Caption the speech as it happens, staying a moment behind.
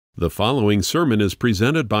The following sermon is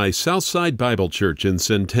presented by Southside Bible Church in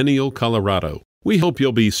Centennial, Colorado. We hope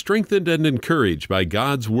you'll be strengthened and encouraged by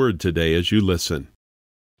God's Word today as you listen.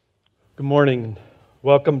 Good morning.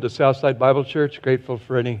 Welcome to Southside Bible Church. Grateful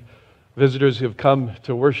for any visitors who have come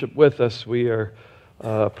to worship with us. We are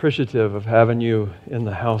appreciative of having you in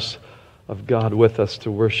the house of God with us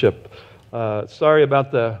to worship. Sorry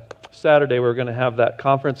about the Saturday. We're going to have that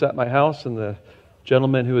conference at my house, and the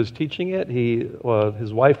gentleman who was teaching it,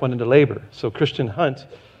 his wife went into labor. So Christian Hunt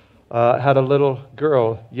had a little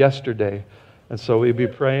girl yesterday. And so we'd be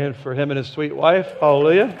praying for him and his sweet wife.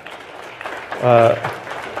 Hallelujah.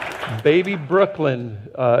 Baby Brooklyn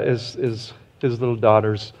is his little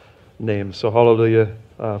daughter's name. So hallelujah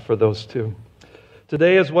for those two.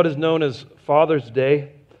 Today is what is known as Father's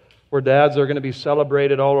Day, where dads are going to be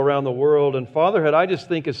celebrated all around the world. And fatherhood, I just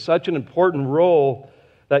think, is such an important role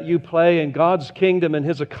that you play in God's kingdom and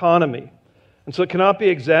His economy. And so it cannot be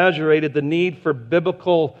exaggerated, the need for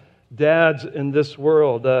biblical dads in this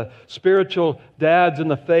world, spiritual dads in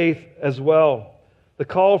the faith as well. The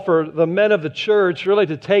call for the men of the church really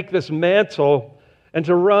to take this mantle and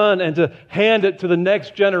to run and to hand it to the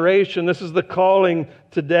next generation. This is the calling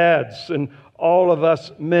to dads and all of us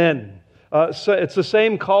men. So it's the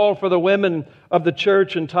same call for the women of the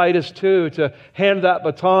church in Titus 2 to hand that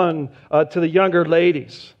baton to the younger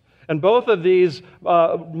ladies. And both of these,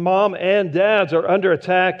 mom and dads, are under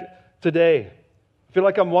attack today. I feel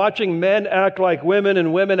like I'm watching men act like women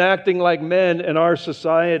and women acting like men in our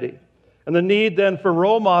society. And the need then for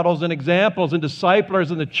role models and examples and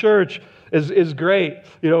disciplers in the church is great.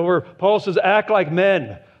 You know, where Paul says, act like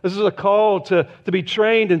men. This is a call to be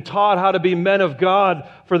trained and taught how to be men of God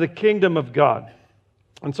for the kingdom of God.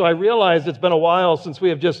 And so I realized it's been a while since we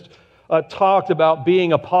have just talked about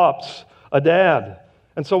being a pops, a dad.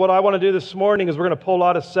 And so what I want to do this morning is we're going to pull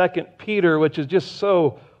out of 2 Peter, which is just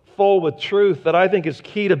so full with truth that I think is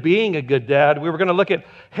key to being a good dad. We were going to look at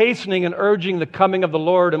hastening and urging the coming of the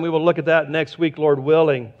Lord, and we will look at that next week, Lord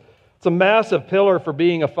willing. It's a massive pillar for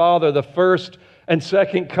being a father, the first and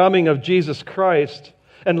second coming of Jesus Christ.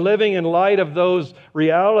 And living in light of those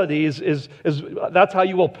realities is that's how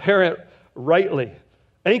you will parent rightly.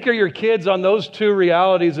 Anchor your kids on those two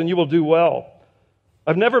realities and you will do well.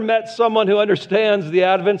 I've never met someone who understands the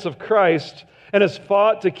advents of Christ and has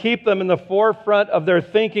fought to keep them in the forefront of their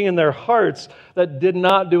thinking and their hearts that did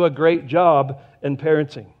not do a great job in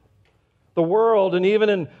parenting. The world, and even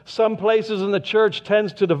in some places in the church,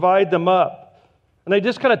 tends to divide them up. And they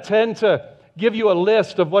just kind of tend to give you a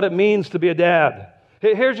list of what it means to be a dad.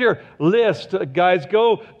 Here's your list, guys.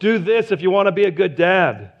 Go do this if you want to be a good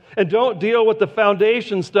dad. And don't deal with the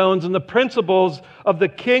foundation stones and the principles of the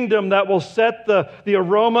kingdom that will set the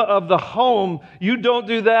aroma of the home. You don't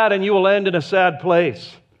do that and you will end in a sad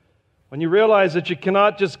place. When you realize that you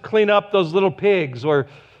cannot just clean up those little pigs or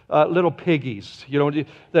little piggies,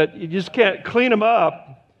 that you just can't clean them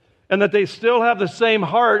up, and that they still have the same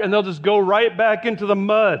heart and they'll just go right back into the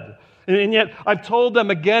mud. And yet I've told them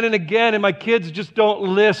again and again, and my kids just don't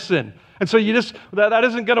listen. And so that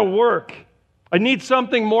isn't going to work. I need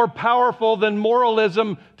something more powerful than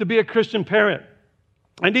moralism to be a Christian parent.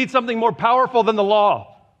 I need something more powerful than the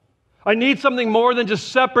law. I need something more than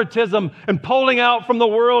just separatism and pulling out from the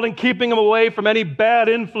world and keeping them away from any bad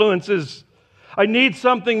influences. I need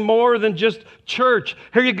something more than just church.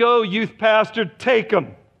 Here you go, youth pastor, take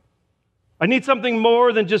them. I need something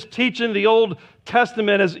more than just teaching the Old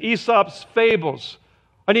Testament as Aesop's fables.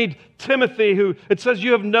 I need Timothy, who it says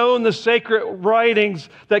you have known the sacred writings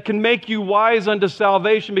that can make you wise unto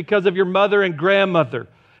salvation because of your mother and grandmother.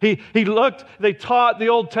 They taught the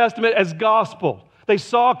Old Testament as gospel. They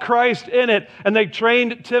saw Christ in it, and they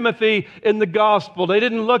trained Timothy in the gospel. They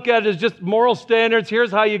didn't look at it as just moral standards.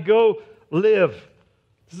 Here's how you go live.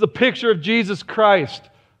 This is a picture of Jesus Christ.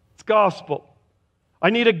 It's gospel. I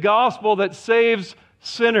need a gospel that saves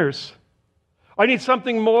sinners. I need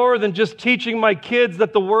something more than just teaching my kids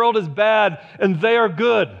that the world is bad and they are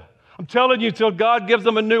good. I'm telling you, till God gives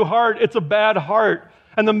them a new heart, it's a bad heart.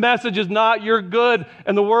 And the message is not you're good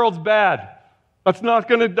and the world's bad. That's not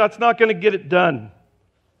going to get it done.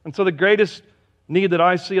 And so the greatest need that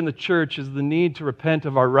I see in the church is the need to repent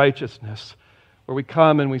of our righteousness, where we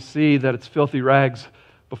come and we see that it's filthy rags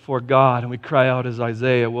before God, and we cry out as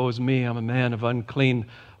Isaiah, woe is me, I'm a man of unclean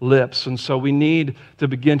lips. And so we need to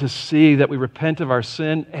begin to see that we repent of our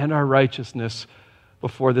sin and our righteousness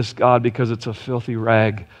before this God, because it's a filthy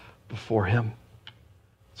rag before Him.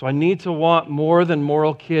 So I need to want more than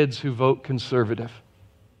moral kids who vote conservative.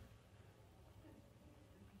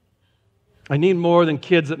 I need more than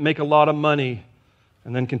kids that make a lot of money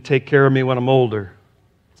and then can take care of me when I'm older.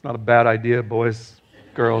 It's not a bad idea, boys.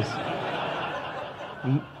 girls.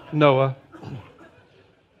 Noah.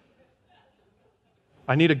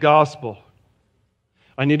 I need a gospel.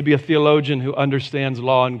 I need to be a theologian who understands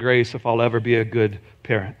law and grace if I'll ever be a good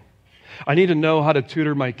parent. I need to know how to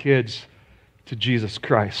tutor my kids to Jesus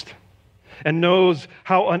Christ and knows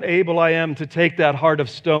how unable I am to take that heart of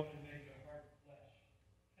stone and make it a heart of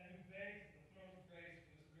flesh, and who begs the throne of grace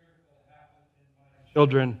for this miracle to happen in my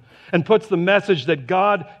children, and puts the message that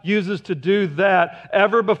God uses to do that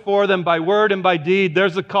ever before them by word and by deed.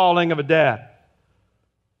 There's the calling of a dad.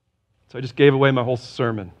 So I just gave away my whole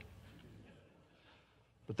sermon.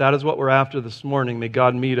 But that is what we're after this morning. May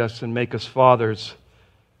God meet us and make us fathers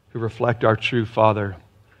who reflect our true Father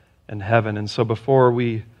in heaven. And so before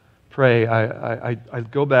we pray, I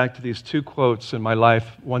go back to these two quotes in my life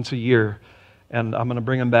once a year, and I'm going to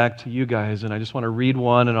bring them back to you guys. And I just want to read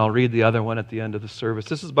one, and I'll read the other one at the end of the service.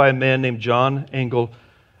 This is by a man named John Angell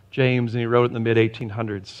James, and he wrote it in the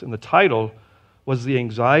mid-1800s. And the title was "The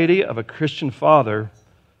Anxiety of a Christian Father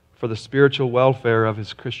for the Spiritual Welfare of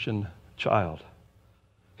His Christian Child."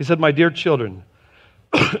 He said, "My dear children,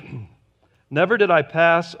 never did I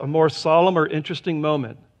pass a more solemn or interesting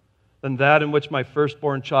moment than that in which my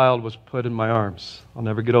firstborn child was put in my arms. I'll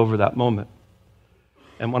never get over that moment.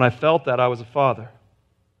 And when I felt that, I was a father.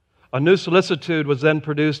 A new solicitude was then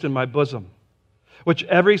produced in my bosom, which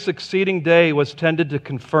every succeeding day was tended to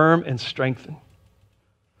confirm and strengthen.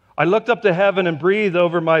 I looked up to heaven and breathed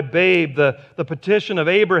over my babe the petition of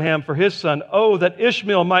Abraham for his son, 'Oh, that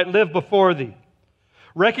Ishmael might live before thee,'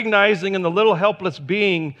 recognizing in the little helpless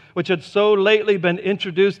being which had so lately been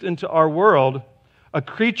introduced into our world a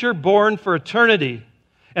creature born for eternity,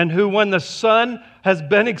 and who, when the sun has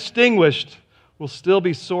been extinguished, will still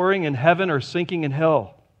be soaring in heaven or sinking in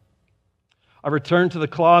hell. I returned to the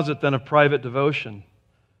closet then of private devotion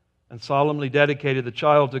and solemnly dedicated the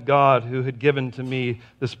child to God who had given to me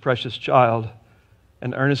this precious child,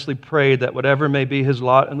 and earnestly prayed that whatever may be his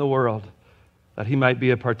lot in the world, that he might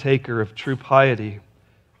be a partaker of true piety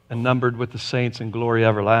and numbered with the saints in glory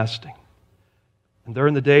everlasting. And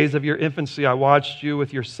during the days of your infancy, I watched you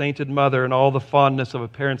with your sainted mother in all the fondness of a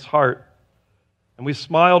parent's heart. And we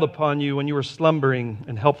smiled upon you when you were slumbering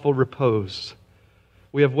in helpful repose.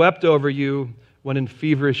 We have wept over you when in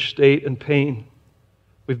feverish state and pain.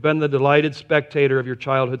 We've been the delighted spectator of your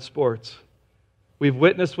childhood sports. We've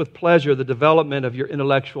witnessed with pleasure the development of your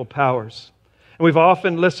intellectual powers. And we've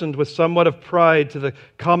often listened with somewhat of pride to the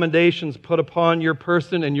commendations put upon your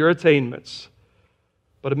person and your attainments.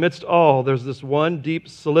 But amidst all, there's this one deep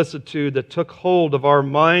solicitude that took hold of our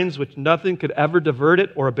minds, which nothing could ever divert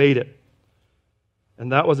it or abate it.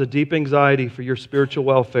 And that was a deep anxiety for your spiritual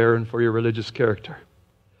welfare and for your religious character.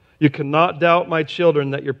 You cannot doubt, my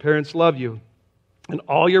children, that your parents love you. In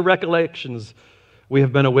all your recollections, we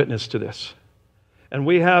have been a witness to this. And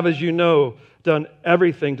we have, as you know, done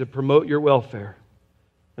everything to promote your welfare.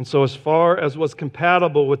 And so as far as was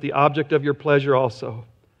compatible with the object of your pleasure also.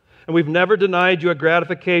 And we've never denied you a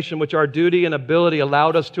gratification which our duty and ability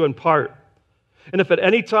allowed us to impart. And if at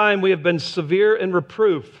any time we have been severe in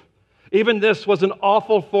reproof, even this was an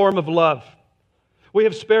awful form of love. We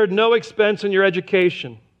have spared no expense in your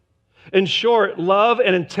education. In short, love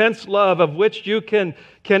and intense love, of which you can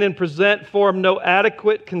in present form no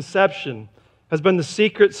adequate conception, has been the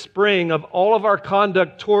secret spring of all of our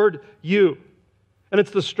conduct toward you. And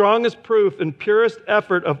it's the strongest proof and purest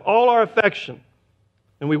effort of all our affection.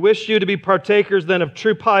 And we wish you to be partakers then of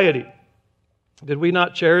true piety. Did we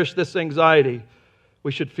not cherish this anxiety,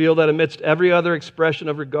 we should feel that amidst every other expression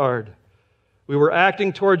of regard, we were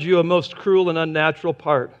acting towards you a most cruel and unnatural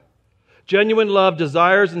part. Genuine love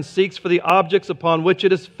desires and seeks for the objects upon which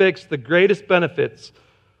it is fixed the greatest benefits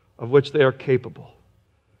of which they are capable.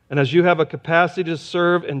 And as you have a capacity to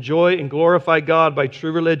serve, enjoy, and glorify God by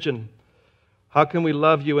true religion, how can we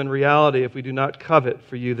love you in reality if we do not covet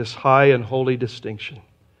for you this high and holy distinction?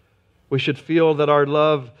 We should feel that our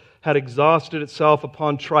love had exhausted itself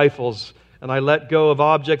upon trifles, and I let go of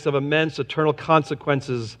objects of immense eternal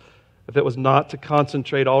consequences if it was not to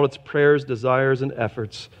concentrate all its prayers, desires, and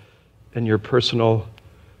efforts in your personal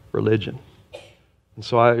religion. And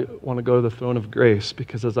so I want to go to the throne of grace,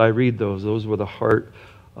 because as I read those were the heart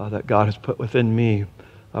that God has put within me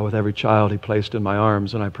with every child He placed in my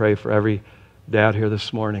arms. And I pray for every dad here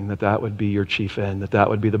this morning that would be your chief end, that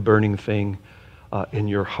would be the burning thing in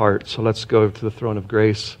your heart. So let's go to the throne of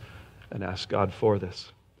grace and ask God for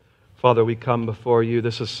this. Father, we come before you.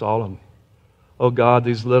 This is solemn. Oh God,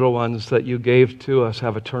 these little ones that you gave to us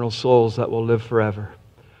have eternal souls that will live forever.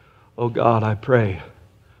 Oh God, I pray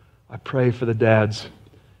for the dads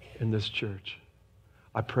in this church.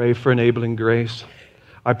 I pray for enabling grace.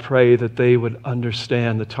 I pray that they would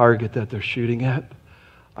understand the target that they're shooting at.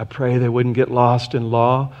 I pray they wouldn't get lost in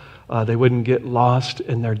law. They wouldn't get lost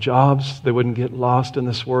in their jobs. They wouldn't get lost in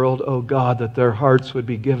this world. Oh God, that their hearts would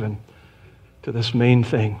be given to this main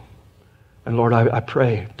thing. And Lord, I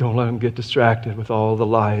pray, don't let them get distracted with all the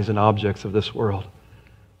lies and objects of this world.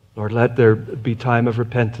 Lord, let there be time of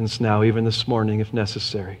repentance now, even this morning, if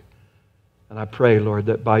necessary. And I pray, Lord,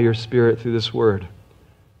 that by your Spirit through this word,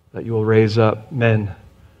 that you will raise up men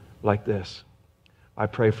like this. I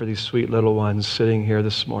pray for these sweet little ones sitting here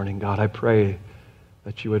this morning. God, I pray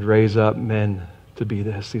that you would raise up men to be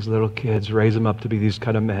this. These little kids, raise them up to be these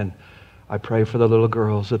kind of men. I pray for the little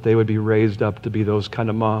girls that they would be raised up to be those kind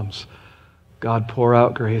of moms. God, pour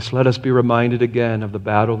out grace. Let us be reminded again of the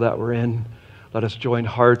battle that we're in. Let us join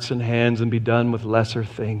hearts and hands and be done with lesser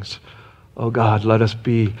things. Oh God, let us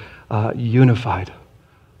be unified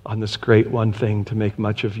on this great one thing to make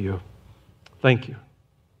much of you. Thank you.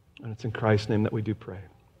 And it's in Christ's name that we do pray.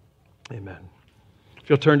 Amen. If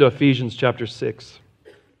you'll turn to Ephesians chapter 6.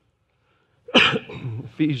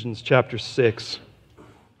 Ephesians chapter 6.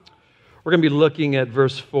 We're going to be looking at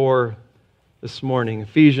verse 4 this morning.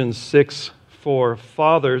 Ephesians 6:4.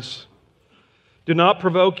 Fathers, do not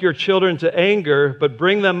provoke your children to anger, but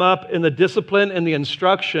bring them up in the discipline and the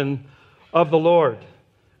instruction of the Lord.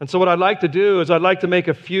 And so what I'd like to do is I'd like to make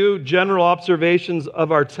a few general observations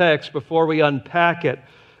of our text before we unpack it.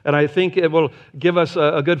 And I think it will give us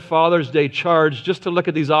a good Father's Day charge just to look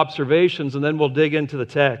at these observations, and then we'll dig into the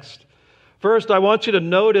text. First, I want you to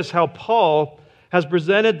notice how Paul has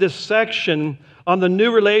presented this section on the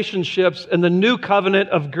new relationships and the new covenant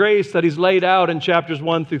of grace that he's laid out in chapters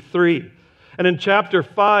 1 through 3. And in chapter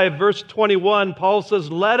 5, verse 21, Paul says,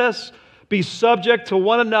 let us be subject to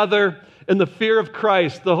one another in the fear of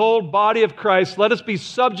Christ. The whole body of Christ, let us be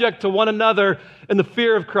subject to one another in the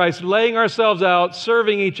fear of Christ, laying ourselves out,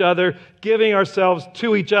 serving each other, giving ourselves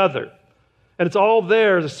to each other. And it's all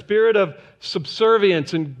there, the spirit of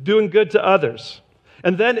subservience and doing good to others.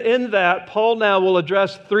 And then in that, Paul now will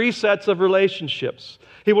address three sets of relationships.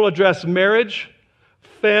 He will address marriage,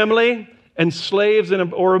 family, and slaves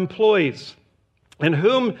or employees. And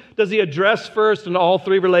whom does he address first in all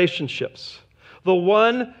three relationships? The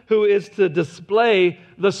one who is to display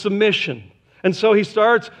the submission. And so he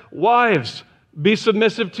starts, wives, be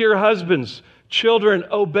submissive to your husbands. Children,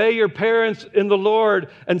 obey your parents in the Lord.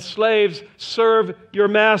 And slaves, serve your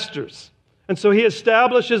masters. And so he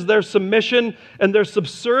establishes their submission and their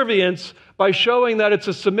subservience by showing that it's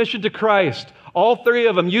a submission to Christ. All three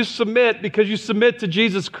of them, you submit because you submit to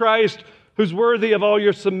Jesus Christ, who's worthy of all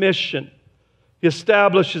your submission. He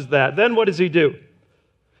establishes that. Then what does he do?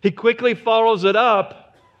 He quickly follows it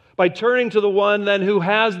up by turning to the one then who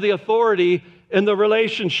has the authority in the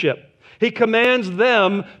relationship. He commands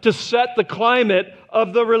them to set the climate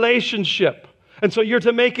of the relationship. And so you're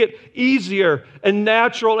to make it easier and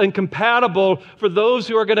natural and compatible for those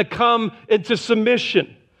who are going to come into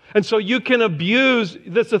submission. And so you can abuse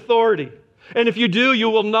this authority. And if you do, you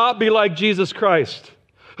will not be like Jesus Christ,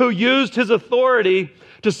 who used his authority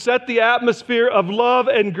to set the atmosphere of love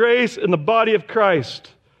and grace in the body of Christ.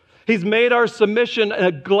 He's made our submission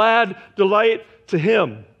a glad delight to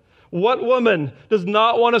him. What woman does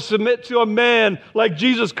not want to submit to a man like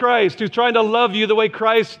Jesus Christ, who's trying to love you the way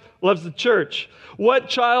Christ loves the church? What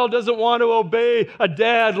child doesn't want to obey a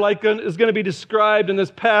dad like is going to be described in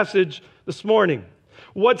this passage this morning?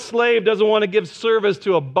 What slave doesn't want to give service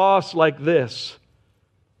to a boss like this?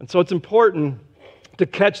 And so it's important to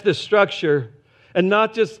catch this structure and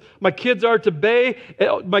not just, my kids are to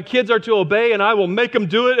obey and I will make them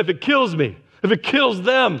do it if it kills me. If it kills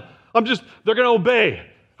them, they're going to obey.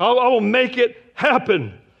 I will make it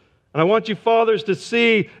happen. And I want you fathers to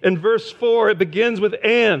see in verse 4, it begins with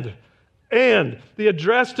and. And the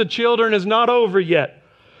address to children is not over yet.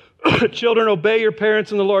 Children, obey your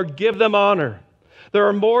parents in the Lord. Give them honor. There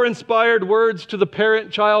are more inspired words to the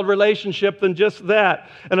parent-child relationship than just that.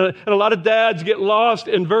 And a lot of dads get lost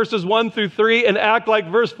in verses 1 through 3 and act like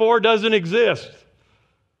verse 4 doesn't exist.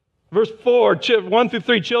 Verse 4, 1 through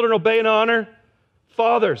 3, children, obey and honor.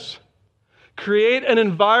 Fathers, create an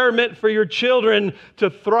environment for your children to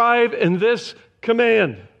thrive in this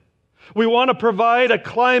command. We want to provide a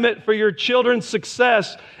climate for your children's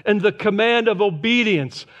success and the command of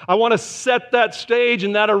obedience. I want to set that stage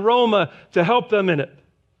and that aroma to help them in it.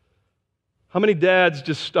 How many dads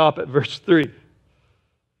just stop at verse 3?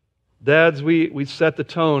 Dads, we set the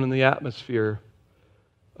tone and the atmosphere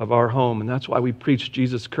of our home, and that's why we preach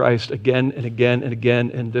Jesus Christ again and again and again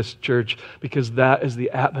in this church, because that is the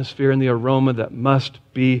atmosphere and the aroma that must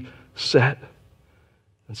be set.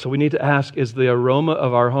 And so we need to ask, is the aroma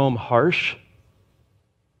of our home harsh?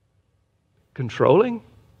 controlling?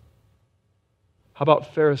 How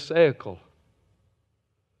about pharisaical?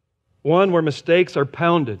 One where mistakes are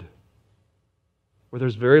pounded, where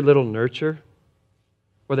there's very little nurture,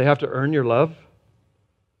 where they have to earn your love,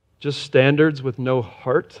 just standards with no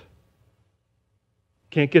heart.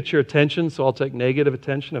 Can't get your attention, so I'll take negative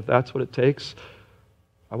attention if that's what it takes.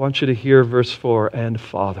 I want you to hear verse 4, and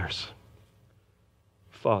fathers.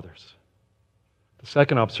 Fathers. The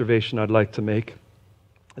second observation I'd like to make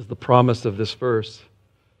is the promise of this verse.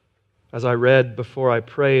 As I read before I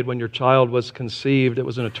prayed, when your child was conceived, it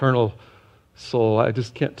was an eternal soul. I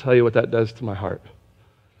just can't tell you what that does to my heart.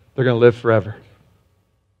 They're going to live forever.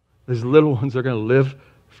 These little ones are going to live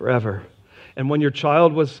forever. And when your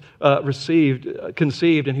child was conceived,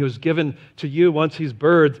 and he was given to you once he's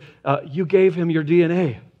birthed, you gave him your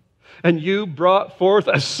DNA. And you brought forth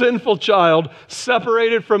a sinful child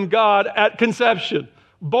separated from God at conception,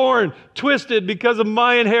 born, twisted because of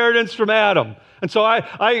my inheritance from Adam. And so I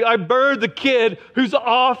birthed the kid who's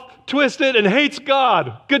off, twisted, and hates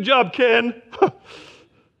God. Good job, Ken.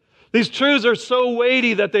 These truths are so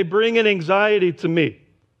weighty that they bring in anxiety to me.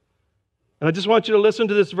 And I just want you to listen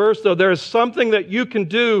to this verse, though. There is something that you can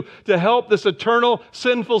do to help this eternal,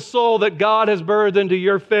 sinful soul that God has birthed into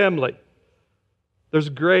your family. There's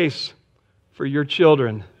grace for your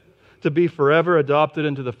children to be forever adopted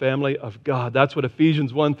into the family of God. That's what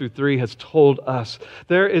Ephesians 1 through 3 has told us.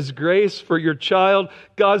 There is grace for your child.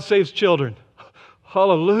 God saves children.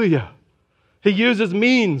 Hallelujah. He uses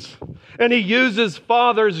means, and He uses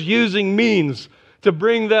fathers using means to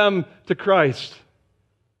bring them to Christ.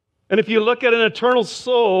 And if you look at an eternal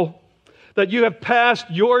soul that you have passed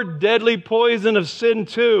your deadly poison of sin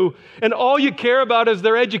to, and all you care about is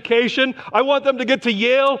their education, I want them to get to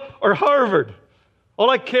Yale or Harvard. All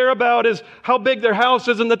I care about is how big their house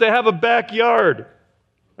is and that they have a backyard.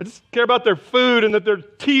 I just care about their food and that their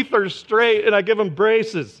teeth are straight and I give them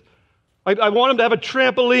braces. I want them to have a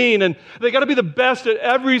trampoline, and they got to be the best at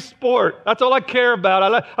every sport. That's all I care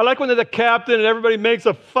about. I like when they're the captain and everybody makes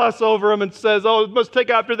a fuss over them and says, oh, it must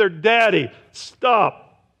take after their daddy.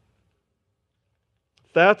 Stop.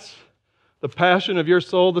 If that's the passion of your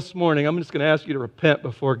soul this morning, I'm just going to ask you to repent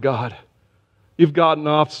before God. You've gotten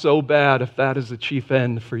off so bad if that is the chief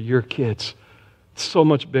end for your kids. It's so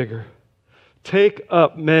much bigger. Take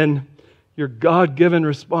up, men, your God-given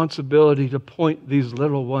responsibility to point these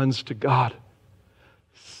little ones to God.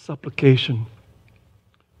 Supplication.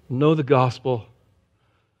 Know the gospel.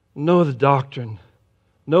 Know the doctrine.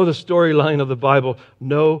 Know the storyline of the Bible.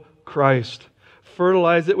 Know Christ.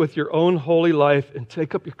 Fertilize it with your own holy life and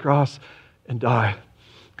take up your cross and die.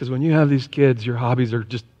 Because when you have these kids, your hobbies are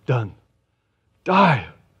just done. Die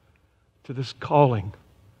to this calling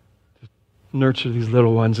to nurture these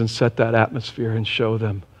little ones and set that atmosphere and show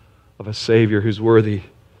them of a Savior who's worthy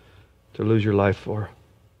to lose your life for.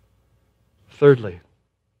 Thirdly,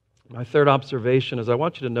 my third observation is I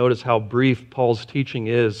want you to notice how brief Paul's teaching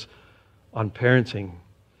is on parenting.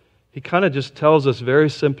 He kind of just tells us very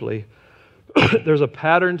simply, there's a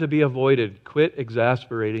pattern to be avoided. Quit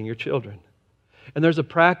exasperating your children. And there's a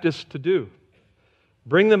practice to do.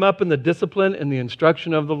 Bring them up in the discipline and the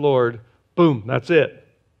instruction of the Lord. Boom, that's it.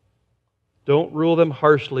 Don't rule them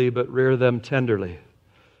harshly, but rear them tenderly.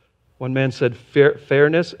 One man said,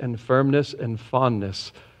 fairness and firmness and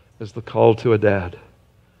fondness is the call to a dad.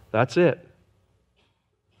 That's it.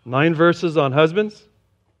 9 verses on husbands.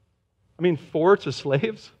 4 to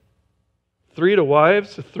slaves. 3 to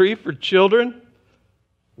wives. 3 for children.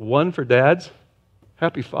 1 for dads.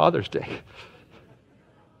 Happy Father's Day.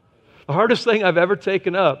 The hardest thing I've ever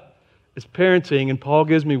taken up is parenting, and Paul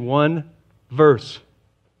gives me 1 verse.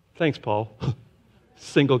 Thanks, Paul.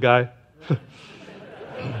 Single guy.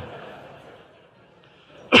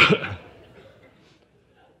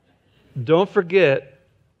 Don't forget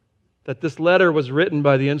that this letter was written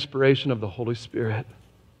by the inspiration of the Holy Spirit.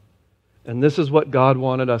 And this is what God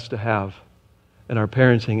wanted us to have in our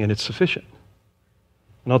parenting, and it's sufficient.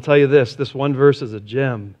 And I'll tell you this 1 verse is a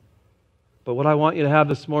gem. But what I want you to have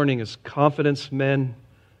this morning is confidence, men,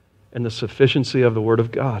 in the sufficiency of the Word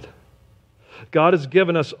of God. God has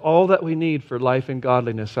given us all that we need for life and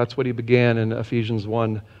godliness. That's what He began in Ephesians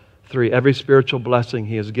 1:3. Every spiritual blessing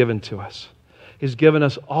He has given to us. He's given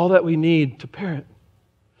us all that we need to parent.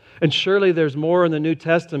 And surely there's more in the New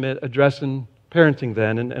Testament addressing parenting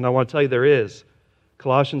then, and I want to tell you there is.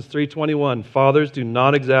 Colossians 3:21, fathers, do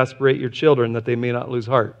not exasperate your children that they may not lose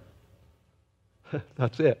heart.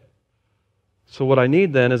 That's it. So what I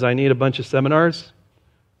need then is I need a bunch of seminars,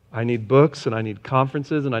 I need books, and I need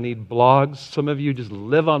conferences, and I need blogs. Some of you just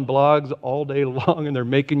live on blogs all day long, and they're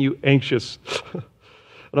making you anxious. And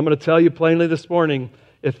I'm going to tell you plainly this morning,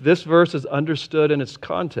 if this verse is understood in its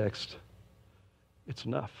context, it's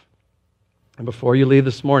enough. And before you leave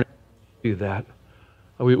this morning, do that.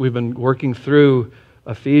 We've been working through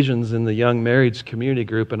Ephesians in the young marrieds community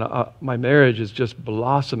group, and my marriage is just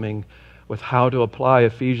blossoming with how to apply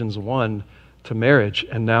Ephesians 1 to marriage.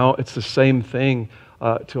 And now it's the same thing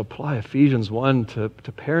to apply Ephesians 1 to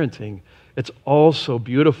parenting. It's all so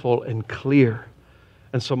beautiful and clear.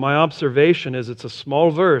 And so my observation is it's a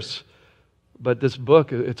small verse, but this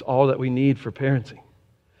book, it's all that we need for parenting.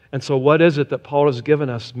 And so what is it that Paul has given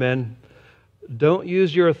us, men? Don't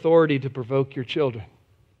use your authority to provoke your children.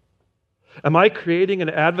 Am I creating an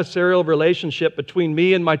adversarial relationship between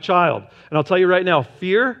me and my child? And I'll tell you right now,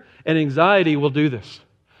 fear and anxiety will do this.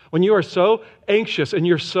 When you are so anxious and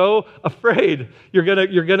you're so afraid, you're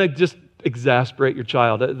gonna just exasperate your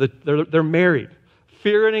child. They're married.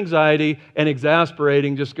 Fear and anxiety and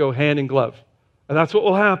exasperating just go hand in glove. And that's what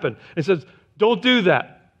will happen. It says, don't do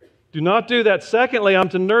that. Do not do that. Secondly, I'm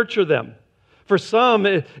to nurture them. For some,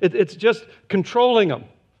 it's just controlling them.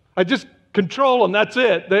 I just control them. That's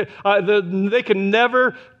it. They can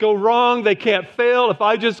never go wrong. They can't fail. If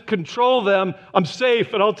I just control them, I'm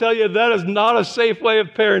safe. And I'll tell you, that is not a safe way of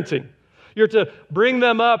parenting. You're to bring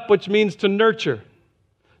them up, which means to nurture.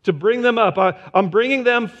 To bring them up. I'm bringing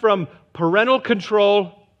them from parental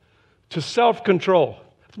control to self-control.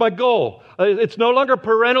 It's my goal. It's no longer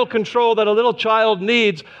parental control that a little child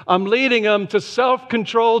needs. I'm leading them to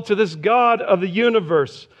self-control, to this God of the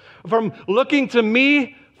universe. From looking to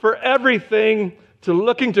me for everything to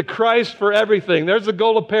looking to Christ for everything. There's the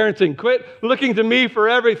goal of parenting. Quit looking to me for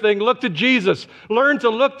everything. Look to Jesus. Learn to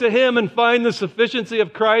look to Him and find the sufficiency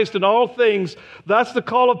of Christ in all things. That's the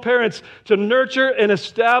call of parents, to nurture and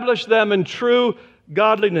establish them in true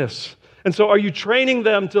godliness. And so are you training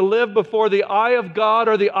them to live before the eye of God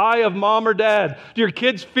or the eye of mom or dad? Do your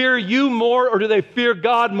kids fear you more or do they fear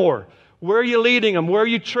God more? Where are you leading them? Where are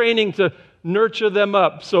you training to nurture them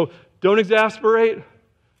up? So don't exasperate,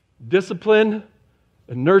 discipline,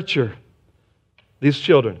 and nurture these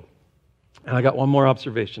children. And I got one more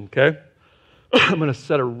observation, okay? I'm going to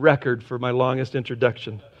set a record for my longest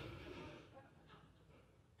introduction.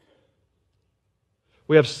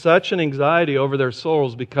 We have such an anxiety over their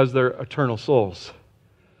souls because they're eternal souls.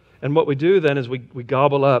 And what we do then is we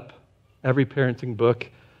gobble up every parenting book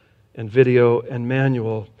and video and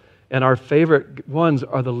manual. And our favorite ones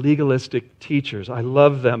are the legalistic teachers. I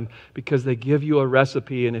love them because they give you a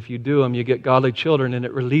recipe, and if you do them, you get godly children, and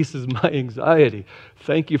it releases my anxiety.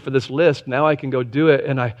 Thank you for this list. Now I can go do it,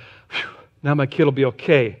 and now my kid will be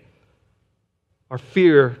okay. Our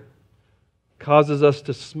fear causes us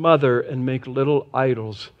to smother and make little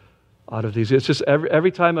idols out of these. It's just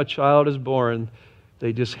every time a child is born,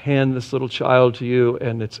 they just hand this little child to you,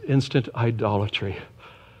 and it's instant idolatry.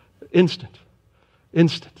 Instant.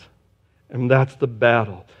 And that's the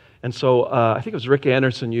battle. And so I think it was Rick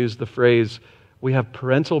Anderson used the phrase, we have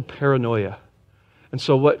parental paranoia. And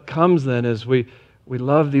so what comes then is we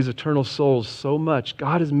love these eternal souls so much.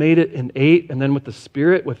 God has made it innate, and then with the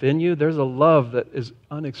Spirit within you, there's a love that is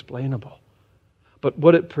unexplainable. But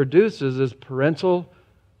what it produces is parental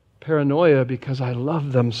paranoia because I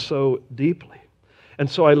love them so deeply. And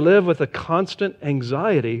so I live with a constant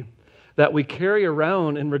anxiety that we carry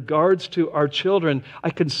around in regards to our children.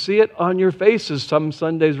 I can see it on your faces some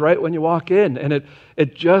Sundays right when you walk in, and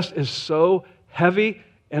it just is so heavy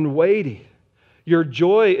and weighty. Your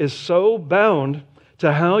joy is so bound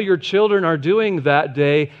to how your children are doing that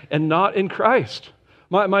day and not in Christ.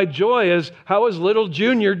 My joy is, how is little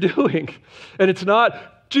Junior doing? And it's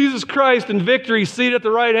not Jesus Christ in victory, seated at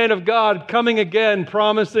the right hand of God, coming again,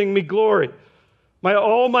 promising me glory.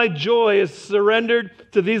 All my joy is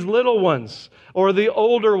surrendered to these little ones or the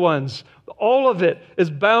older ones. All of it is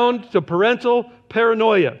bound to parental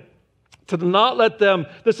paranoia. To not let them,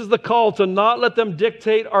 this is the call, to not let them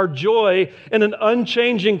dictate our joy in an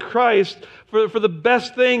unchanging Christ, for the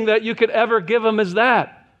best thing that you could ever give them is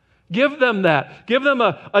that. Give them that. Give them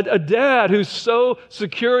a dad who's so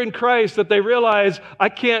secure in Christ that they realize, I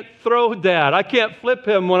can't throw dad. I can't flip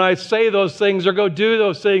him when I say those things or go do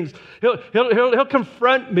those things. He'll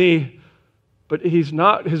confront me, but his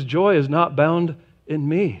joy is not bound in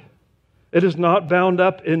me. It is not bound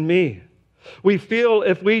up in me. We feel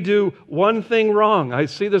if we do one thing wrong, I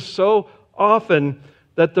see this so often,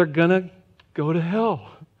 that they're going to go to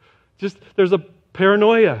hell. There's a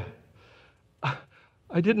paranoia.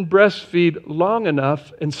 I didn't breastfeed long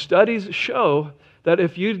enough, and studies show that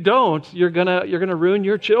if you don't, you're gonna ruin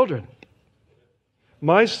your children.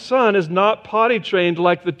 My son is not potty trained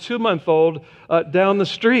like the 2-month-old down the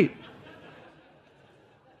street.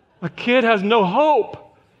 A kid has no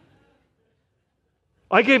hope.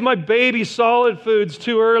 I gave my baby solid foods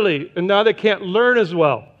too early, and now they can't learn as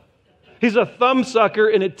well. He's a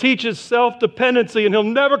thumbsucker, and it teaches self-dependency, and he'll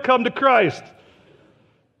never come to Christ.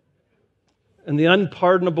 And the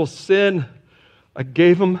unpardonable sin, I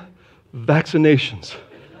gave him vaccinations.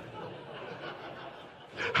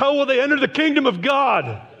 How will they enter the kingdom of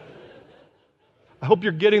God? I hope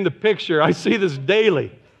you're getting the picture. I see this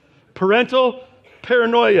daily. Parental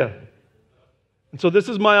paranoia. And so this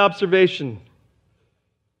is my observation.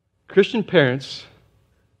 Christian parents,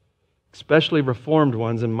 especially Reformed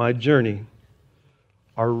ones in my journey,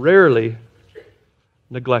 are rarely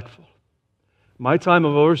neglectful. My time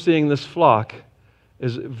of overseeing this flock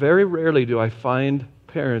is very rarely do I find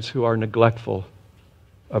parents who are neglectful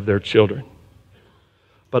of their children.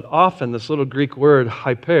 But often this little Greek word,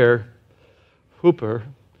 hyper, hooper,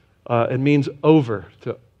 it means over,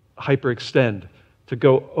 to hyperextend, to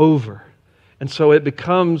go over. And so it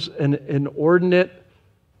becomes an inordinate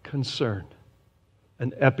concern,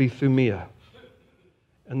 an epithumia.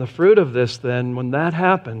 And the fruit of this then, when that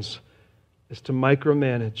happens, is to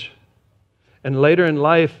micromanage. And later in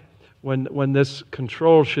life, when this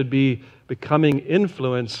control should be becoming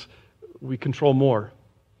influence, we control more.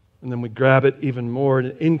 And then we grab it even more and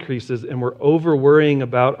it increases, and we're over-worrying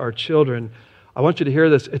about our children. I want you to hear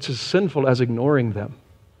this. It's as sinful as ignoring them.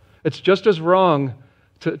 It's just as wrong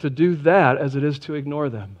to do that as it is to ignore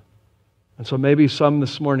them. And so maybe some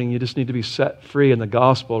this morning, you just need to be set free in the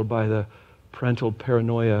gospel by the parental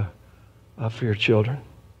paranoia for your children.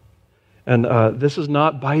 And this is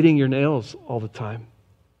not biting your nails all the time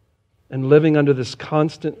and living under this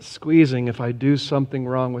constant squeezing. If I do something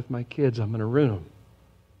wrong with my kids, I'm going to ruin them.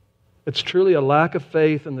 It's truly a lack of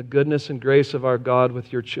faith in the goodness and grace of our God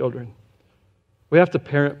with your children. We have to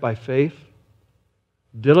parent by faith,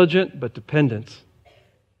 diligent but dependent.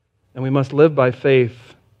 And we must live by faith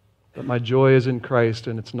that my joy is in Christ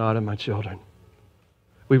and it's not in my children.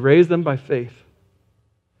 We raise them by faith.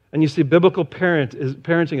 And you see, biblical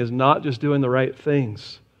parenting is not just doing the right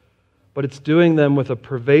things, but it's doing them with a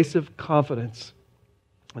pervasive confidence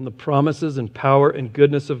in the promises and power and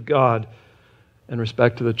goodness of God in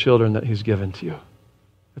respect to the children that He's given to you.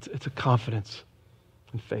 It's a confidence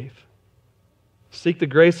and faith. Seek the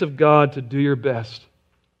grace of God to do your best,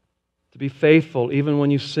 to be faithful. Even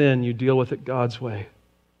when you sin, you deal with it God's way,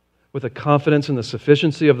 with a confidence in the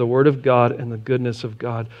sufficiency of the Word of God and the goodness of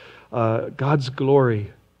God. God's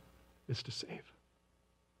glory is to save.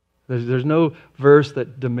 There's no verse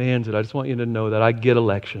that demands it. I just want you to know that I get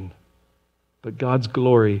election. But God's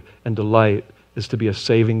glory and delight is to be a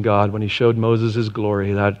saving God. When He showed Moses His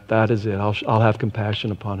glory, that is it. I'll have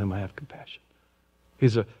compassion upon him. I have compassion.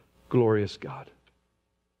 He's a glorious God.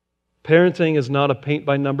 Parenting is not a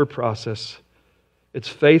paint-by-number process. It's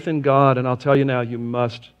faith in God, and I'll tell you now, you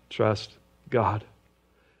must trust God.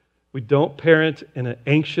 We don't parent in an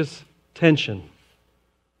anxious tension,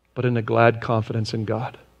 but in a glad confidence in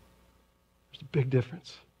God. There's a big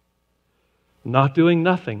difference. Not doing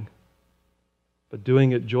nothing, but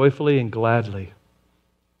doing it joyfully and gladly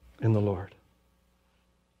in the Lord.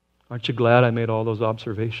 Aren't you glad I made all those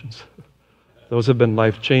observations? Those have been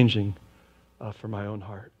life-changing for my own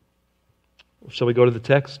heart. Shall we go to the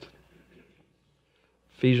text?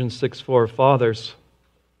 Ephesians 6:4, Fathers,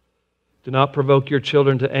 do not provoke your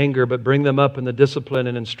children to anger, but bring them up in the discipline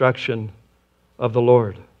and instruction of the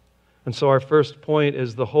Lord. And so our first point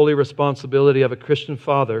is the holy responsibility of a Christian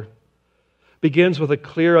father begins with a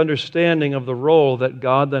clear understanding of the role that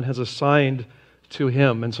God then has assigned to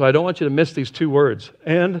him. And so I don't want you to miss these two words,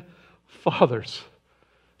 and fathers.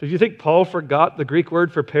 Did you think Paul forgot the Greek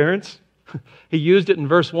word for parents? He used it in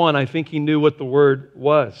verse 1. I think he knew what the word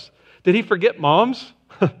was. Did he forget moms?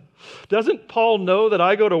 Doesn't Paul know that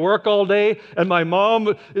I go to work all day and my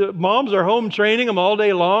moms are home training them all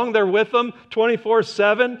day long? They're with them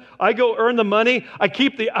 24/7. I go earn the money. I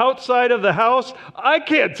keep the outside of the house. I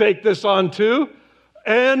can't take this on too.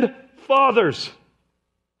 And fathers.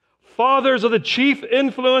 Fathers are the chief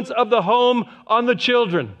influence of the home on the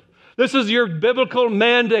children. This is your biblical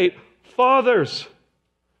mandate. Fathers.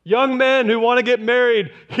 Young men who want to get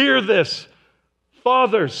married, hear this.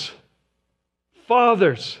 Fathers.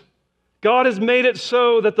 Fathers. God has made it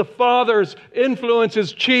so that the father's influence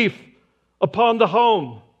is chief upon the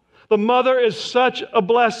home. The mother is such a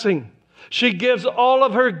blessing. She gives all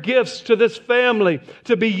of her gifts to this family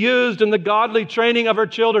to be used in the godly training of her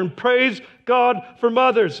children. Praise God for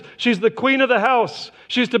mothers. She's the queen of the house.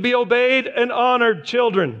 She's to be obeyed and honored,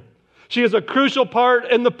 children. She is a crucial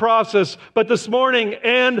part in the process. But this morning,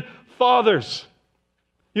 and fathers,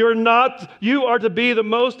 you are to be the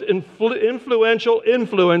most influential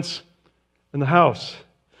influence in the house.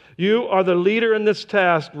 You are the leader in this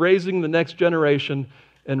task, raising the next generation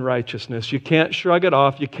in righteousness. You can't shrug it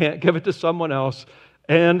off. You can't give it to someone else.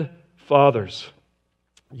 And fathers,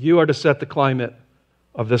 you are to set the climate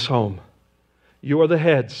of this home. You are the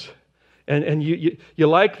heads. And you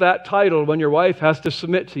like that title when your wife has to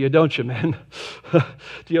submit to you, don't you, man? Do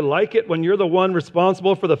you like it when you're the one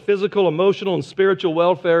responsible for the physical, emotional, and spiritual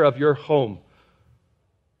welfare of your home?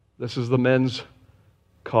 This is the men's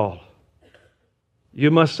call. You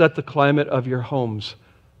must set the climate of your homes,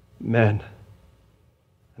 men.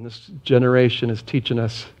 And this generation is teaching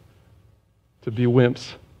us to be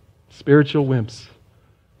wimps, spiritual wimps,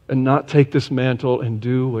 and not take this mantle and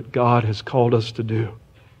do what God has called us to do.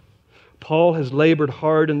 Paul has labored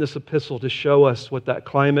hard in this epistle to show us what that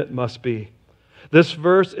climate must be. This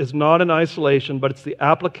verse is not in isolation, but it's the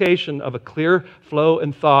application of a clear flow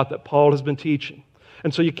and thought that Paul has been teaching.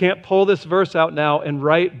 And so you can't pull this verse out now and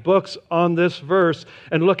write books on this verse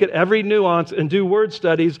and look at every nuance and do word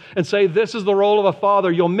studies and say, this is the role of a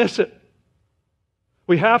father. You'll miss it.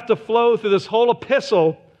 We have to flow through this whole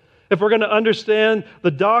epistle if we're going to understand the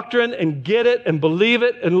doctrine and get it and believe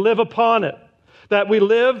it and live upon it. That we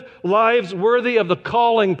live lives worthy of the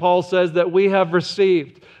calling, Paul says, that we have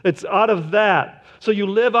received. It's out of that. So you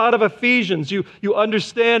live out of Ephesians. You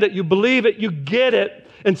understand it. You believe it. You get it.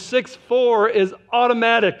 And 6:4 is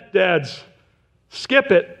automatic, dads.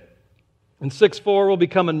 Skip it. And 6:4 will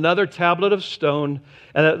become another tablet of stone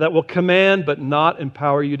and that will command but not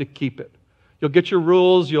empower you to keep it. You'll get your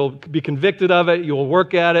rules. You'll be convicted of it. You'll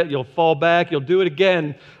work at it. You'll fall back. You'll do it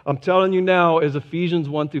again. I'm telling you now, as Ephesians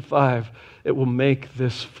 1-5, it will make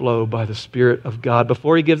this flow by the Spirit of God.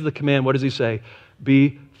 Before he gives the command, what does he say?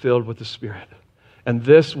 Be filled with the Spirit. And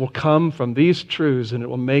this will come from these truths, and it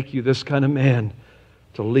will make you this kind of man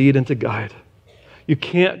to lead and to guide. You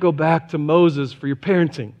can't go back to Moses for your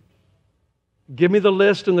parenting. Give me the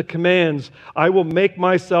list and the commands. I will make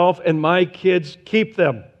myself and my kids keep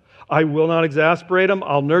them. I will not exasperate them.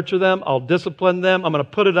 I'll nurture them. I'll discipline them. I'm going to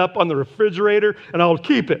put it up on the refrigerator, and I'll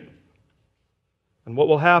keep it. And what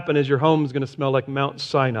will happen is your home is going to smell like Mount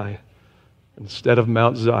Sinai instead of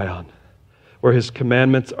Mount Zion, where his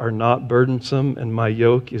commandments are not burdensome, and my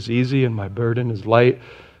yoke is easy and my burden is light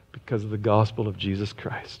because of the gospel of Jesus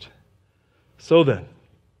Christ. So then,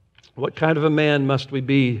 what kind of a man must we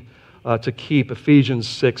be to keep Ephesians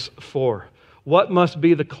 6:4? What must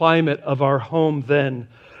be the climate of our home then?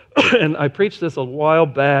 And I preached this a while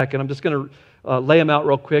back, and I'm just going to lay them out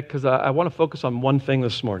real quick because I want to focus on one thing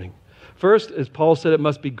this morning. First, as Paul said, it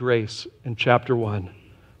must be grace in chapter 1.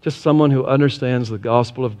 Just someone who understands the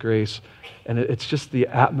gospel of grace, and it's just the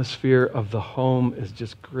atmosphere of the home is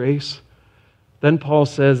just grace. Then Paul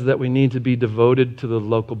says that we need to be devoted to the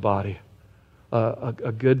local body.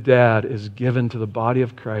 A good dad is given to the body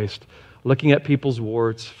of Christ, looking at people's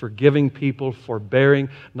warts, forgiving people, forbearing,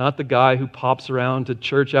 not the guy who pops around to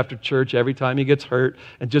church after church every time he gets hurt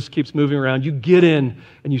and just keeps moving around. You get in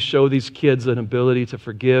and you show these kids an ability to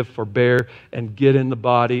forgive, forbear, and get in the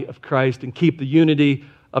body of Christ and keep the unity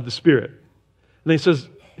of the Spirit. And then he says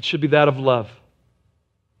it should be that of love.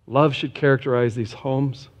 Love should characterize these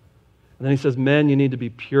homes. And then he says, men, you need to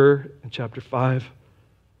be pure in chapter 5.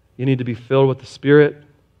 You need to be filled with the Spirit.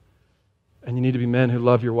 And you need to be men who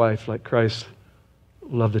love your wife like Christ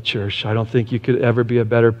loved the church. I don't think you could ever be a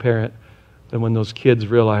better parent than when those kids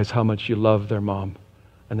realize how much you love their mom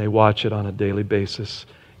and they watch it on a daily basis.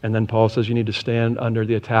 And then Paul says you need to stand under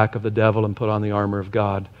the attack of the devil and put on the armor of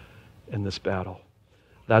God in this battle.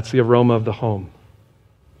 That's the aroma of the home.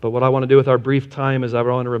 But what I want to do with our brief time is I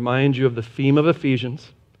want to remind you of the theme of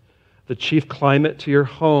Ephesians, the chief climate to your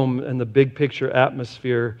home, and the big picture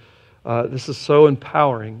atmosphere. This is so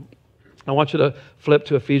empowering. I want you to flip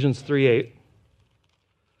to Ephesians 3:8.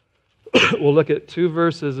 We'll look at 2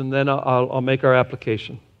 verses and then I'll make our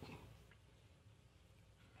application.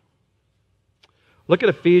 Look at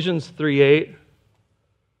Ephesians 3:8.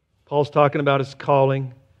 Paul's talking about his calling.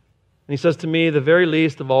 And he says, to me, the very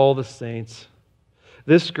least of all the saints,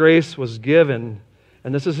 this grace was given,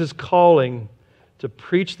 and this is his calling, to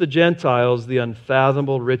preach the Gentiles the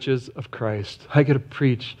unfathomable riches of Christ. I get to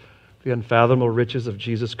preach the unfathomable riches of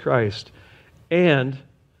Jesus Christ, and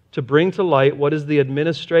to bring to light what is the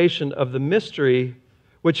administration of the mystery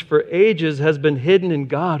which for ages has been hidden in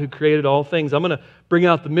God who created all things. I'm going to bring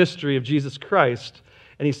out the mystery of Jesus Christ.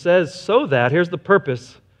 And he says, so that, here's the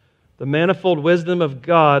purpose, the manifold wisdom of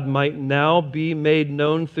God might now be made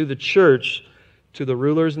known through the church to the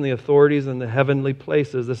rulers and the authorities in the heavenly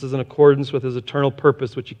places. This is in accordance with his eternal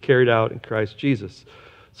purpose which he carried out in Christ Jesus.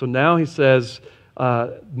 So now he says,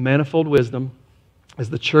 manifold wisdom, as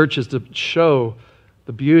the church is to show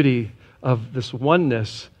the beauty of this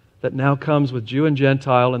oneness that now comes with Jew and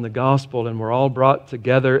Gentile in the gospel, and we're all brought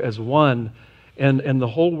together as one. And the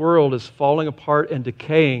whole world is falling apart and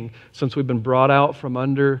decaying since we've been brought out from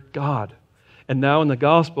under God. And now in the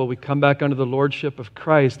gospel, we come back under the lordship of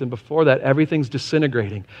Christ. And before that, everything's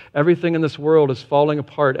disintegrating. Everything in this world is falling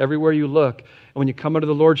apart everywhere you look. And when you come under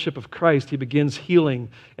the lordship of Christ, He begins healing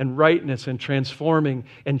and rightness and transforming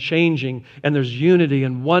and changing. And there's unity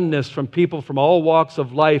and oneness from people from all walks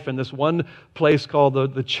of life in this one place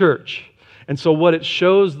called the church. And so what it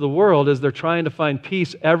shows the world is they're trying to find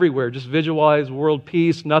peace everywhere. Just visualize world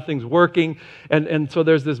peace. Nothing's working. And so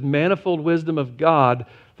there's this manifold wisdom of God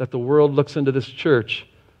that the world looks into this church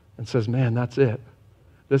and says, man, that's it.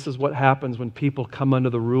 This is what happens when people come under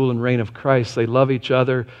the rule and reign of Christ. They love each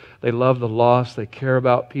other. They love the lost. They care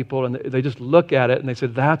about people. And they just look at it and they say,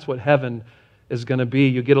 that's what heaven is going to be.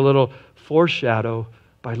 You get a little foreshadow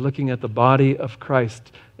by looking at the body of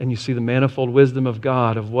Christ, and you see the manifold wisdom of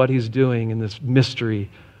God, of what He's doing in this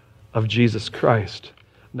mystery of Jesus Christ.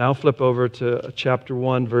 Now flip over to chapter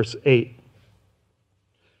 1, verse 8.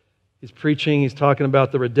 He's preaching, he's talking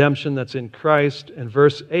about the redemption that's in Christ. And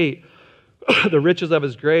verse 8, the riches of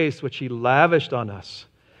His grace, which He lavished on us,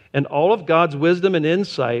 and all of God's wisdom and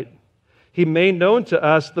insight, He made known to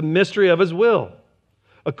us the mystery of His will,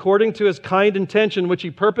 according to His kind intention, which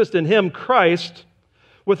He purposed in Him, Christ,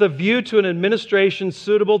 with a view to an administration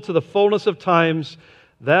suitable to the fullness of times,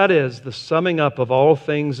 that is, the summing up of all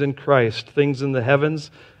things in Christ, things in the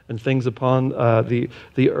heavens and things upon the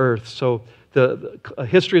earth. So the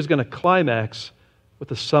history is going to climax with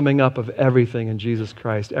the summing up of everything in Jesus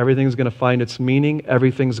Christ. Everything's going to find its meaning.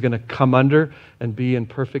 Everything's going to come under and be in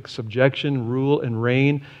perfect subjection, rule and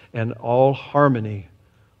reign, and all harmony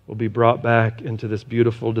will be brought back into this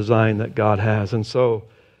beautiful design that God has. And so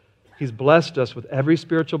He's blessed us with every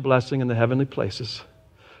spiritual blessing in the heavenly places.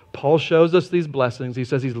 Paul shows us these blessings. He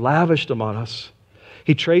says He's lavished them on us.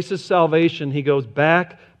 He traces salvation. He goes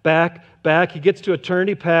back. He gets to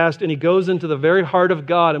eternity past, and he goes into the very heart of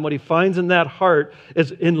God. And what he finds in that heart is,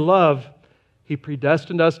 in love, He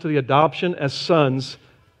predestined us to the adoption as sons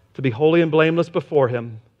to be holy and blameless before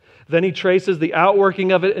Him. Then he traces the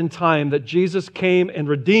outworking of it in time, that Jesus came and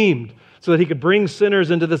redeemed so that He could bring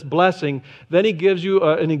sinners into this blessing. Then He gives you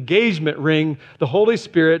an engagement ring, the Holy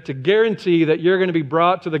Spirit, to guarantee that you're going to be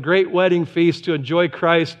brought to the great wedding feast to enjoy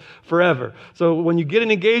Christ forever. So when you get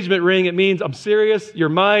an engagement ring, it means, I'm serious, you're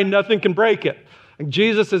mine, nothing can break it. And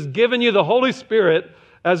Jesus has given you the Holy Spirit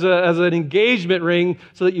as an engagement ring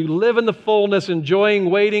so that you live in the fullness,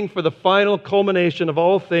 enjoying, waiting for the final culmination of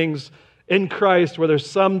all things in Christ, where they're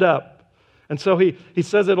summed up. And so he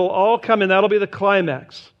says it'll all come, and that'll be the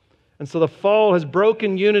climax. And so the fall has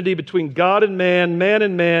broken unity between God and man, man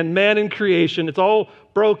and man, man and creation. It's all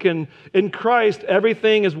broken. In Christ,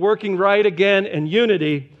 everything is working right again in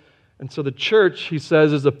unity. And so the church, he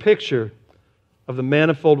says, is a picture of the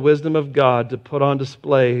manifold wisdom of God to put on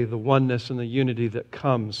display the oneness and the unity that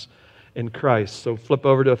comes in Christ. So flip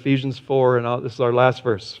over to Ephesians 4, and this is our last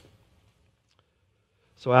verse.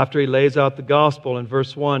 So after he lays out the gospel in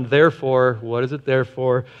verse 1, therefore, what is it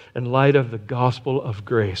therefore? In light of the gospel of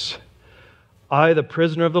grace, I, the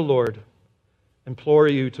prisoner of the Lord, implore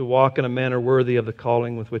you to walk in a manner worthy of the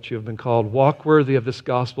calling with which you have been called. Walk worthy of this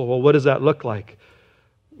gospel. Well, what does that look like?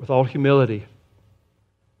 With all humility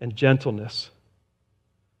and gentleness,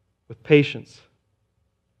 with patience,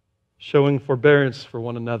 showing forbearance for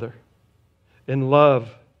one another, in love,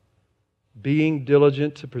 being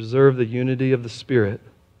diligent to preserve the unity of the Spirit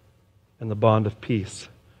and the bond of peace.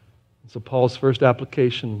 So Paul's first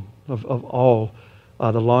application of all,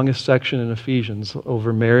 the longest section in Ephesians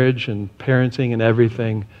over marriage and parenting and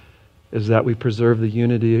everything, is that we preserve the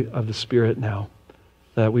unity of the Spirit now.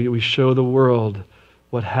 That we show the world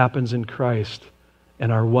what happens in Christ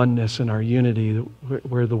and our oneness and our unity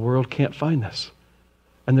where the world can't find this.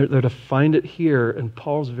 And they're to find it here. And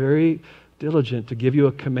Paul's very diligent to give you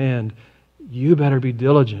a command. You better be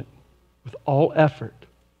diligent with all effort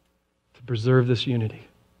to preserve this unity.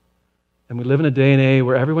 And we live in a day and age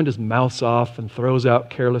where everyone just mouths off and throws out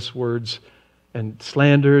careless words and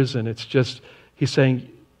slanders, and it's just, he's saying,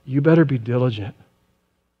 you better be diligent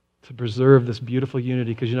to preserve this beautiful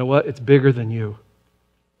unity, because you know what? It's bigger than you.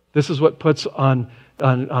 This is what puts on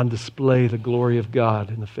display the glory of God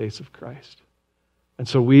in the face of Christ. And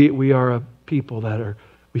so we are a people that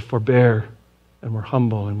we forbear, and we're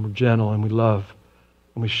humble, and we're gentle, and we love,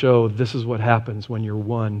 and we show this is what happens when you're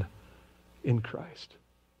one in Christ.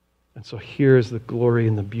 And so here's the glory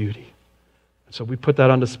and the beauty. And so we put that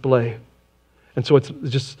on display. And so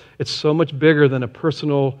it's so much bigger than a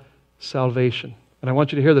personal salvation. And I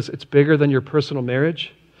want you to hear this. It's bigger than your personal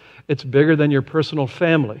marriage. It's bigger than your personal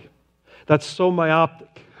family. That's so myopic.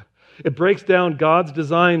 It breaks down God's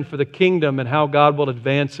design for the kingdom and how God will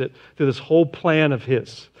advance it through this whole plan of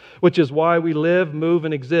His, which is why we live, move,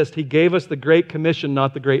 and exist. He gave us the Great Commission,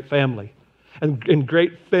 not the Great Family. And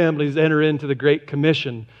great families enter into the Great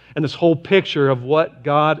Commission and this whole picture of what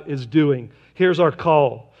God is doing. Here's our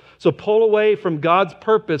call. So pull away from God's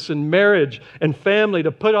purpose in marriage and family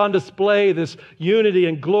to put on display this unity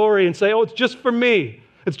and glory and say, oh, it's just for me.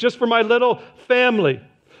 It's just for my little family.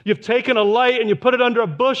 You've taken a light and you put it under a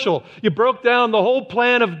bushel. You broke down the whole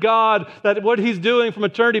plan of God, that what He's doing from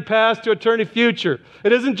eternity past to eternity future.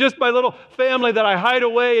 It isn't just my little family that I hide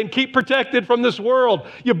away and keep protected from this world.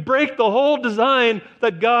 You break the whole design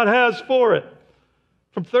that God has for it.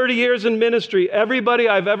 From 30 years in ministry, everybody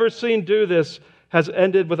I've ever seen do this has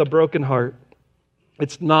ended with a broken heart.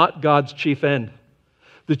 It's not God's chief end.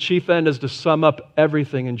 The chief end is to sum up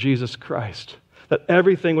everything in Jesus Christ, that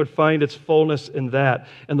everything would find its fullness in that.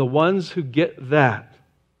 And the ones who get that,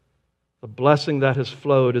 the blessing that has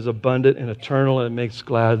flowed is abundant and eternal, and it makes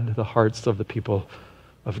glad the hearts of the people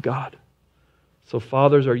of God. So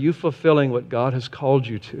fathers, are you fulfilling what God has called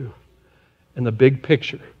you to in the big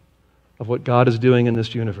picture of what God is doing in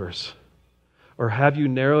this universe? Or have you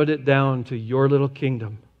narrowed it down to your little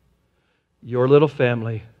kingdom, your little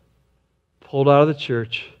family, pulled out of the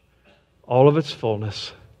church, all of its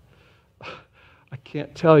fullness? I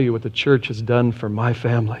can't tell you what the church has done for my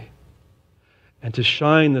family. And to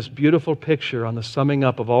shine this beautiful picture on the summing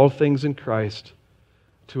up of all things in Christ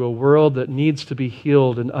to a world that needs to be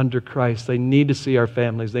healed and under Christ. They need to see our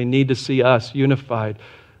families. They need to see us unified,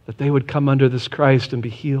 that they would come under this Christ and be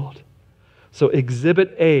healed. So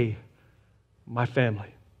exhibit A, my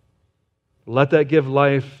family. Let that give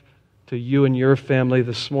life to you and your family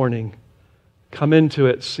this morning. Come into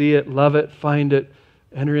it, see it, love it, find it,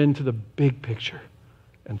 enter into the big picture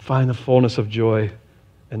and find the fullness of joy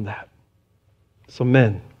in that. So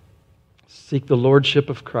men, seek the lordship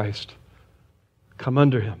of Christ. Come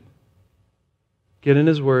under Him. Get in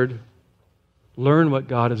His Word. Learn what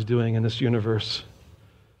God is doing in this universe.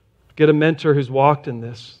 Get a mentor who's walked in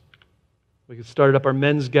this. We could start up our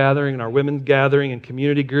men's gathering and our women's gathering and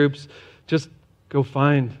community groups. Just go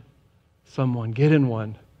find someone. Get in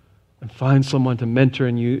one. And find someone to mentor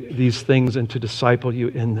in you these things and to disciple you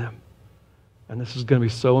in them. And this is going to be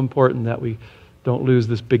so important that we don't lose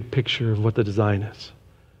this big picture of what the design is.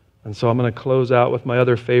 And so I'm going to close out with my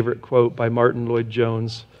other favorite quote by Martin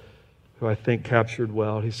Lloyd-Jones, who I think captured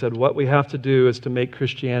well. He said, "What we have to do is to make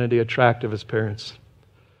Christianity attractive as parents.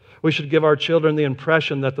 We should give our children the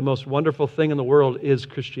impression that the most wonderful thing in the world is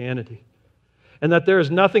Christianity, and that there is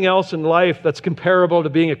nothing else in life that's comparable to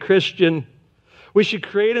being a Christian. We should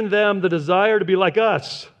create in them the desire to be like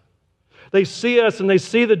us. They see us and they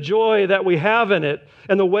see the joy that we have in it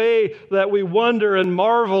and the way that we wonder and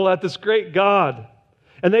marvel at this great God.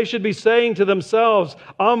 And they should be saying to themselves,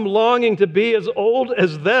 I'm longing to be as old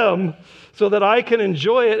as them so that I can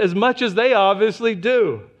enjoy it as much as they obviously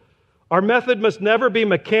do. Our method must never be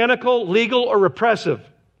mechanical, legal, or repressive.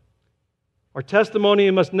 Our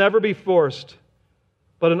testimony must never be forced.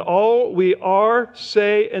 But in all we are,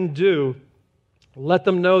 say, and do, let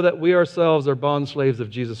them know that we ourselves are bondslaves of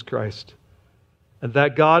Jesus Christ, and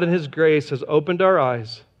that God in His grace has opened our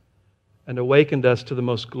eyes and awakened us to the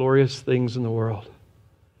most glorious things in the world,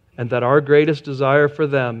 and that our greatest desire for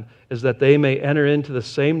them is that they may enter into the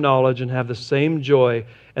same knowledge and have the same joy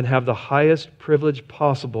and have the highest privilege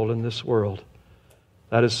possible in this world.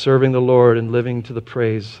 That is serving the Lord and living to the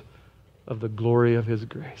praise of the glory of His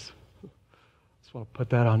grace." I just want to put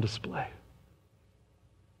that on display.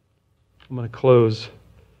 I'm going to close.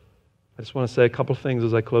 I just want to say a couple things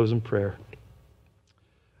as I close in prayer.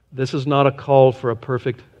 This is not a call for a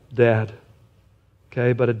perfect dad,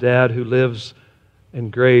 okay, but a dad who lives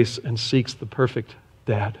in grace and seeks the perfect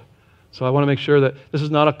dad. So I want to make sure that this is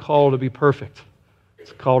not a call to be perfect.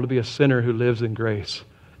 It's a call to be a sinner who lives in grace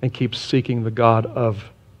and keeps seeking the God of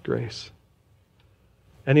grace.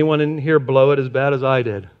 Anyone in here blow it as bad as I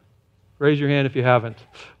did? Raise your hand if you haven't.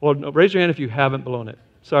 Well, no, raise your hand if you haven't blown it.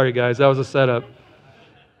 Sorry, guys, that was a setup.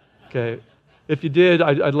 Okay. If you did,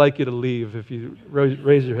 I'd like you to leave if you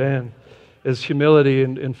raise your hand. It's humility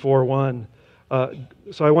in 4:1.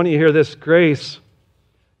 So I want you to hear this. Grace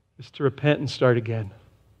is to repent and start again.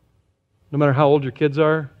 No matter how old your kids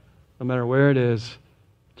are, no matter where it is,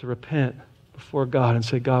 to repent before God and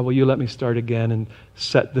say, God, will you let me start again and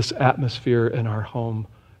set this atmosphere in our home?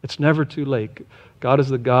 It's never too late. God is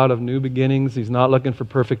the God of new beginnings. He's not looking for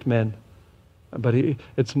perfect men. But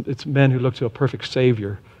it's men who look to a perfect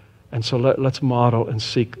Savior. And so let's model and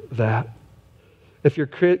seek that. If your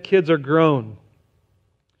kids are grown,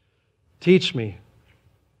 Teach me.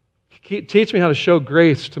 Teach me how to show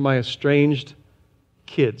grace to my estranged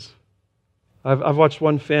kids. I've watched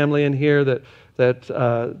one family in here that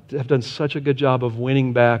have done such a good job of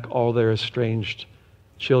winning back all their estranged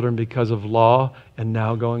children because of law and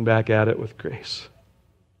now going back at it with grace.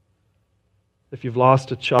 If you've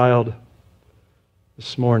lost a child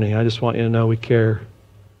this morning, I just want you to know we care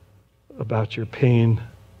about your pain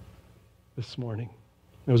this morning.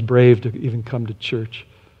 It was brave to even come to church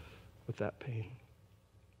with that pain.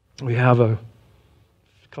 We have a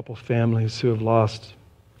couple families who have lost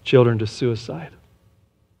children to suicide.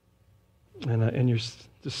 And there's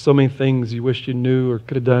so many things you wish you knew or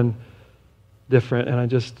could have done different.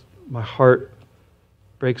 And my heart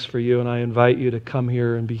breaks for you, and I invite you to come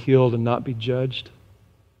here and be healed and not be judged.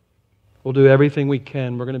 We'll do everything we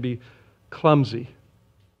can. We're going to be clumsy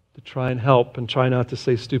to try and help and try not to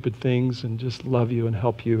say stupid things and just love you and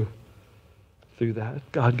help you through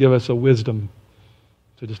that. God, give us a wisdom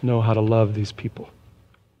to just know how to love these people.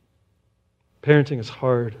 Parenting is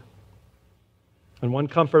hard. And one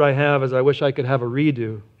comfort I have is I wish I could have a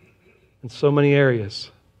redo in so many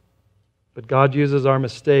areas. But God uses our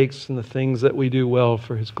mistakes and the things that we do well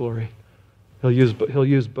for His glory. He'll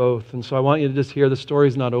use both. And so I want you to just hear the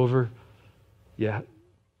story's not over yet.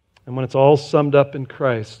 And when it's all summed up in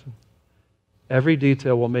Christ, every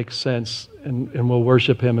detail will make sense and we'll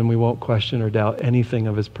worship Him and we won't question or doubt anything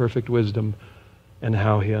of His perfect wisdom and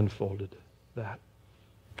how He unfolded that.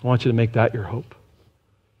 I want you to make that your hope.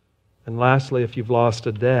 And lastly, if you've lost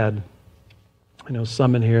a dad, I know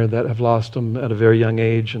some in here that have lost them at a very young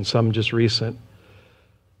age and some just recent.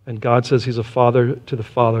 And God says He's a father to the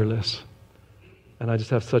fatherless. And I just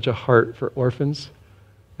have such a heart for orphans.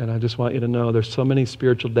 And I just want you to know there's so many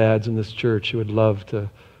spiritual dads in this church who would love to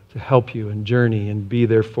help you and journey and be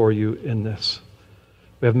there for you in this.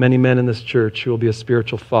 We have many men in this church who will be a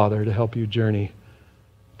spiritual father to help you journey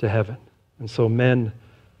to heaven. And so men,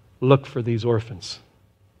 look for these orphans.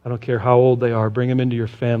 I don't care how old they are. Bring them into your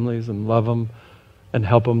families and love them and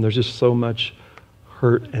help them. There's just so much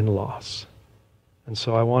hurt and loss. And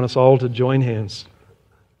so I want us all to join hands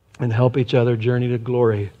and help each other journey to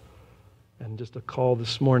glory. And just a call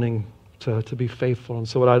this morning to be faithful. And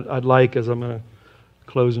so what I'd like as I'm going to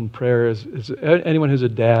close in prayer is anyone who's a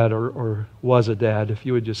dad or was a dad, if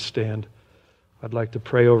you would just stand. I'd like to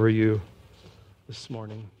pray over you this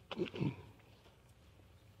morning.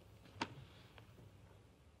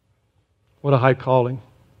 What a high calling.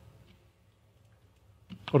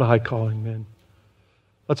 What a high calling, man.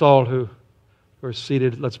 Let's all who are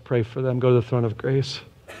seated, let's pray for them. Go to the throne of grace.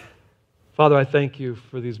 Father, I thank you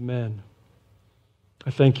for these men. I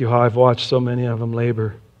thank you how I've watched so many of them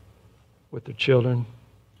labor with their children.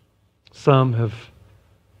 Some have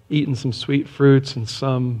eaten some sweet fruits and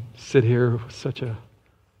some sit here with such a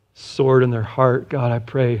sword in their heart. God, I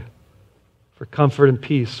pray for comfort and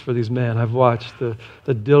peace for these men. I've watched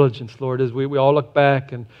the diligence, Lord, as we all look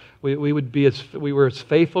back and we were as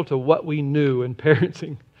faithful to what we knew in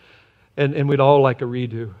parenting and we'd all like a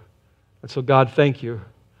redo. And so God, thank you.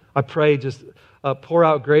 I pray just pour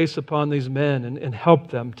out grace upon these men and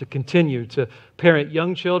help them to continue to parent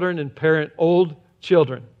young children and parent old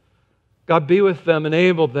children. God, be with them,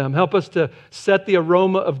 enable them. Help us to set the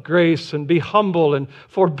aroma of grace and be humble and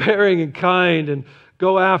forbearing and kind and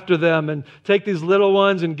go after them and take these little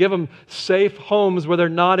ones and give them safe homes where they're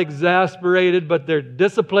not exasperated, but they're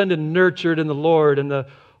disciplined and nurtured in the Lord. And the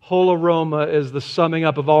whole aroma is the summing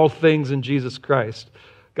up of all things in Jesus Christ.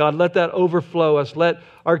 God, let that overflow us. Let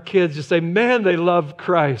our kids just say, man, they love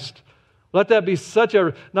Christ. Let that be such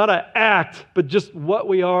a, not an act, but just what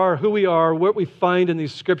we are, who we are, what we find in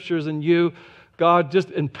these scriptures and you. God,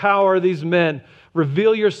 just empower these men.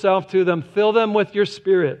 Reveal yourself to them. Fill them with your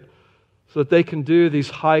Spirit so that they can do these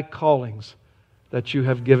high callings that you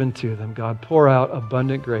have given to them. God, pour out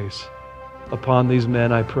abundant grace upon these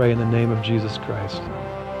men, I pray, in the name of Jesus Christ.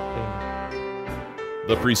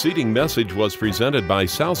 The preceding message was presented by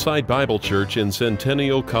Southside Bible Church in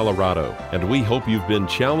Centennial, Colorado, and we hope you've been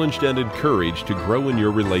challenged and encouraged to grow in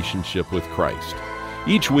your relationship with Christ.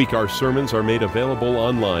 Each week our sermons are made available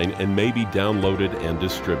online and may be downloaded and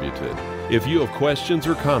distributed. If you have questions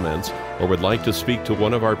or comments or would like to speak to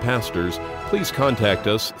one of our pastors, please contact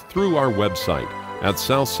us through our website at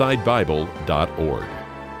southsidebible.org.